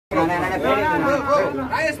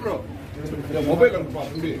Mobile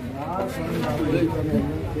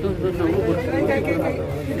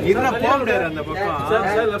போக முடியாது அந்த பக்கம்.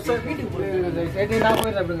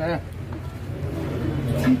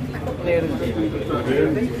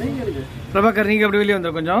 பிரபாகர் நீங்க அப்படி வெளியே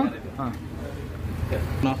வந்தோம் கொஞ்சம்.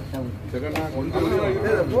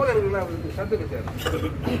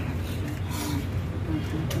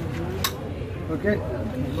 Okay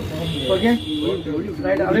okay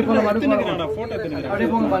right. அப்படியே போங்க போட்டோ எடுத்துங்க. அப்படியே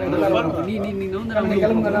போங்க பாருங்க. நீ வந்து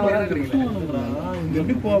கிளம்புங்க. நான் வரேன். இங்க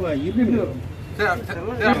எப்படி போவ? இப்படி வரும். சரி அப்படியே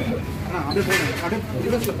போங்க. அப்படியே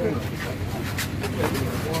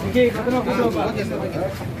ஓகே கதனா போட்டோ பா.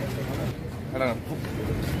 அட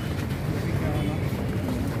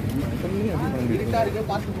இருட்டா இருக்கு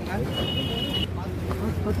பாத்துக்கோங்க.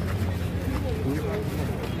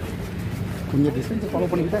 கொஞ்சம் டிஸ்டன்ஸ் ஃபாலோ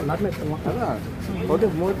பண்ணிக்கிட்டா நாட்டில் எடுத்துடலாம். அதான் ஒரு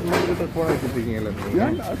 3 மீட்டர் போட வச்சுருக்கீங்கல்ல.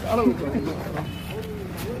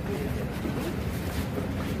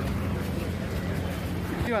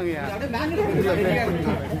 வாங்கயா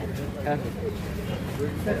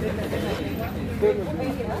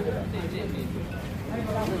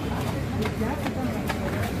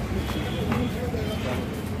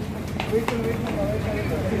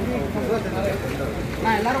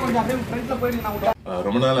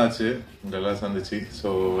ரொம்ப நாள் ஆச்சு உங்களெல்லாம் சந்திச்சு. ஸோ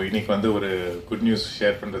இன்னைக்கு வந்து ஒரு குட் நியூஸ்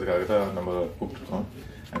ஷேர் பண்ணுறதுக்காக தான் நம்ம கூப்பிட்டுருக்கோம்.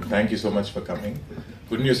 And thank you so much for coming.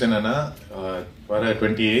 Good news என்னன்னா, வர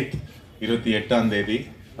 28 28ஆம் தேதி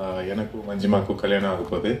எனக்கும் மஞ்சிமாக்கும் கல்யாணம் ஆக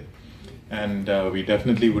போகுது. And we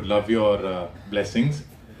definitely would love your blessings.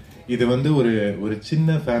 இது வந்து ஒரு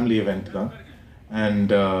சின்ன ஃபேமிலி event தான்.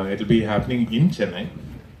 And it will be happening in Chennai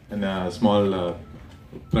in a small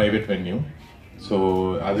private venue. So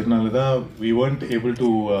adukanaala da we weren't able to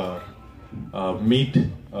meet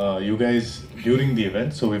you guys during the event,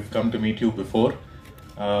 so we've come to meet you before.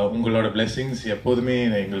 ungaloda blessings எப்போதுமே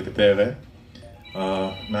எங்களுக்கு தேவை.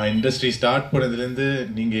 நான் industry start பண்ணதுலேருந்து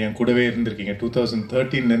நீங்கள் என் கூடவே இருந்திருக்கீங்க.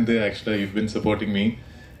 2013லேருந்து ஆக்சுவலாக you've been supporting me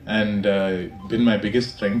and been my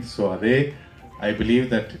biggest strength. So அதே I believe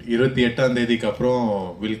that 28ஆம் தேதிக்கு அப்புறம்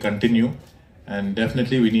will continue. And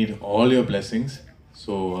definitely we need all your blessings.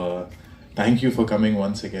 So thank you for coming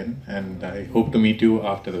once again, and I hope to meet you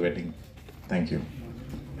after the wedding. Thank you.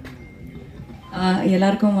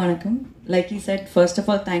 Ellarkum vanakkam. Like he said, first of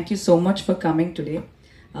all, thank you so much for coming today.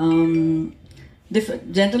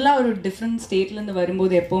 Generally ஒரு different stateல இருந்து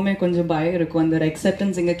வரும்போது எப்பவுமே கொஞ்சம் பயம் இருக்கும். அந்த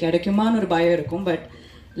acceptance இங்க கிடைக்குமான்னு ஒரு பயம் இருக்கும். But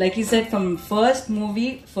like he said, from first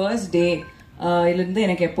movie, first day இருந்து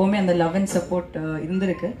எனக்கு எப்பவுமே அந்த love and support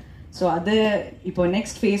இருந்திருக்கு. ஸோ அது இப்போ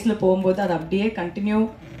நெக்ஸ்ட் ஃபேஸில் போகும்போது அது அப்படியே continue.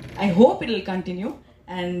 I hope it will continue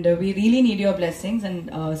and we really need your blessings and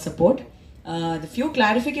support. The few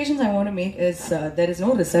clarifications I want to make is there is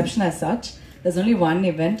no reception as such. There's only one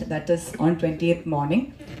event, that is on 28th morning.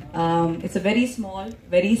 It's a very small,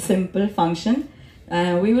 very simple function.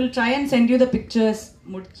 We will try and send you the pictures.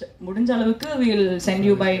 முடிஞ்ச அளவுக்கு we will send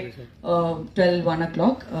you by 1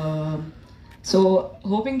 o'clock. So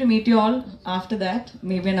hoping to meet you all after that,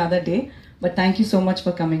 maybe another day. But thank you so much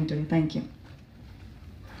for coming today. Thank you.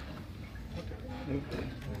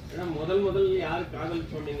 முதல் யார் காதல்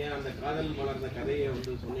சொன்னீங்க? அந்த காதல் மலர்ந்த கதையை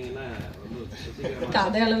வந்து சொன்னீங்கன்னா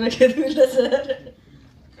கதை அளவுக்கு எதுவும் இல்லை சார்.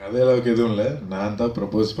 கதை அளவுக்கு எதுவும் இல்லை. நான் தான்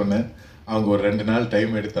ப்ரப்போஸ் பண்ணேன். அவங்க ஒரு 2 நாள்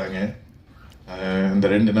டைம் எடுத்தாங்க. அந்த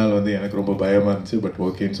 2 நாள் வந்து எனக்கு ரொம்ப பயமாக இருந்துச்சு. பட்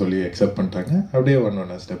ஓகேன்னு சொல்லி அக்செப்ட் பண்ணிட்டாங்க. அப்படியே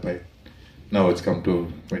ஒன் ஸ்டெப் ஆகி now it's come to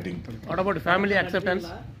wedding. What about family acceptance?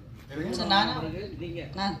 So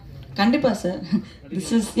kandipa sir,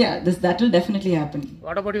 that will definitely happen.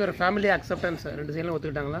 What about your family acceptance? ரெண்டு சைடுல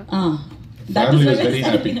ஒத்துக்கிட்டாங்களா? That family is was very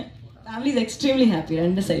happy. Family is extremely happy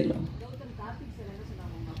ரெண்டு சைடுல.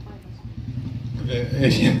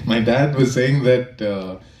 My dad was saying that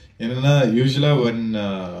என்னன்னா usually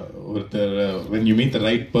when you meet the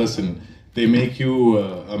right person, they make you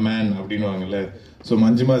a man அப்படின்னுவாங்கல்ல. So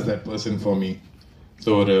Manjima is that person for me. So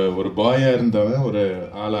ஒரு பாயாக இருந்தவன் ஒரு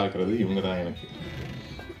ஆளாக்குறது இவங்க தான் எனக்கு.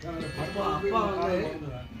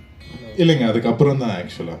 இல்லைங்க, அதுக்கப்புறம் தான்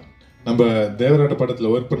ஆக்சுவலாக நம்ம தேவராட்ட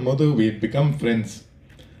படத்தில் ஒர்க் பண்ணும்போது we become friends.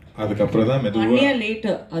 அதுக்கப்புறம் தான் மெதுவாக 1 year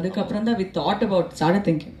later அதுக்கப்புறம் தான் we thought about started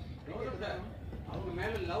thinking.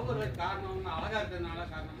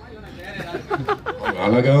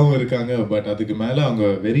 அழகாகவும் இருக்காங்க. பட் அதுக்கு மேலே அவங்க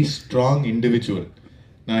வெரி ஸ்ட்ராங் இண்டிவிஜுவல்.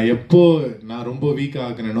 நான் ரொம்ப வீக்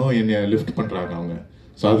ஆகுனோ என்னை லிஃப்ட் பண்றாங்க அவங்க.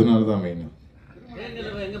 ஸோ அதனால தான் மெயின்.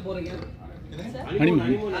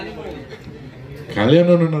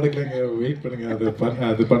 கல்யாணம் ஒன்றும் நடக்கலைங்க, வெயிட் பண்ணுங்க.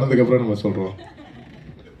 அது பண்ணதுக்கு அப்புறம் நம்ம சொல்றோம்.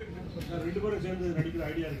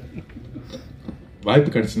 வாய்ப்பு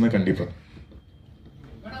கிடைச்சுன்னா கண்டிப்பா.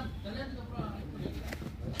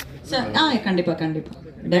 கண்டிப்பா கண்டிப்பா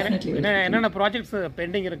டெஃபினெட்லி. என்னென்ன ப்ராஜெக்ட்ஸ்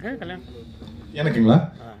பெண்டிங் இருக்கு கல்யாணம்? எனக்குங்களா?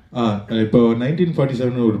 இப்போ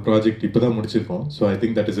 1947 ஒரு ப்ராஜெக்ட் இப்போ தான் முடிச்சிருக்கோம். So I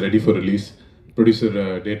think that is ready for release. Producer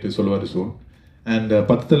date சொல்லுவார் சூன். அண்ட்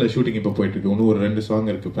 10th ஷூட்டிங் இப்போ போயிட்டு இருக்கு. இன்னும் ஒரு 2 சாங்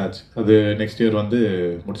இருக்கு பேட்ச். அது நெக்ஸ்ட் இயர் வந்து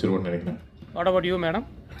முடிச்சிருவோம்னு நினைக்கிறேன். What about you, madam?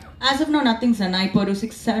 As of now, nothing, sir. நான் இப்போ ஒரு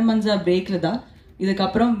 6-7 months பிரேக்ல தான்.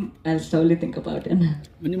 இதுக்கப்புறம் I'll slowly think about it.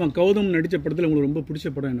 Manjima, Gautham நடிச்ச படத்துல உங்களுக்கு ரொம்ப பிடிச்ச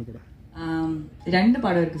படம் என்ன படம்? 2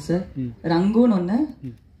 படம் இருக்கு சார். ரங்கூன் ஒன்று,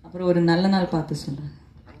 அப்புறம் ஒரு நல்ல நாள் பார்த்து சொல்றேன்.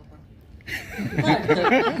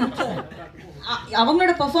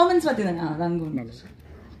 அவங்களோட பெர்ஃபார்மன்ஸ் பத்தி தானே ரங்கூன்.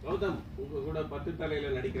 கௌதம் உங்க கூட 10 தலையில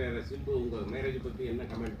நடிக்கிற சிம்பு உங்க மேரேஜ் பத்தி என்ன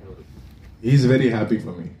கமெண்ட் அவரு? He is very happy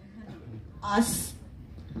for me. Us.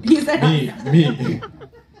 He said me.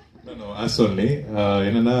 No, us only.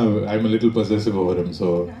 என்னன்னா I'm a little possessive over him, so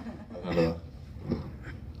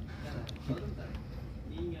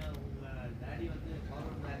நீங்க உங்க டாடி வந்து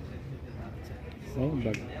forward black Oh,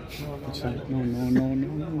 but no.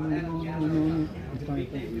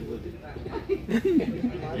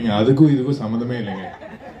 அதுக்கும் இதுக்கும் சம்மந்தமே இல்லைங்க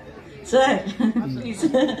sir. Please.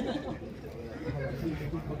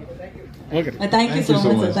 Okay. Thank you so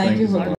much, sir. Thank you so much.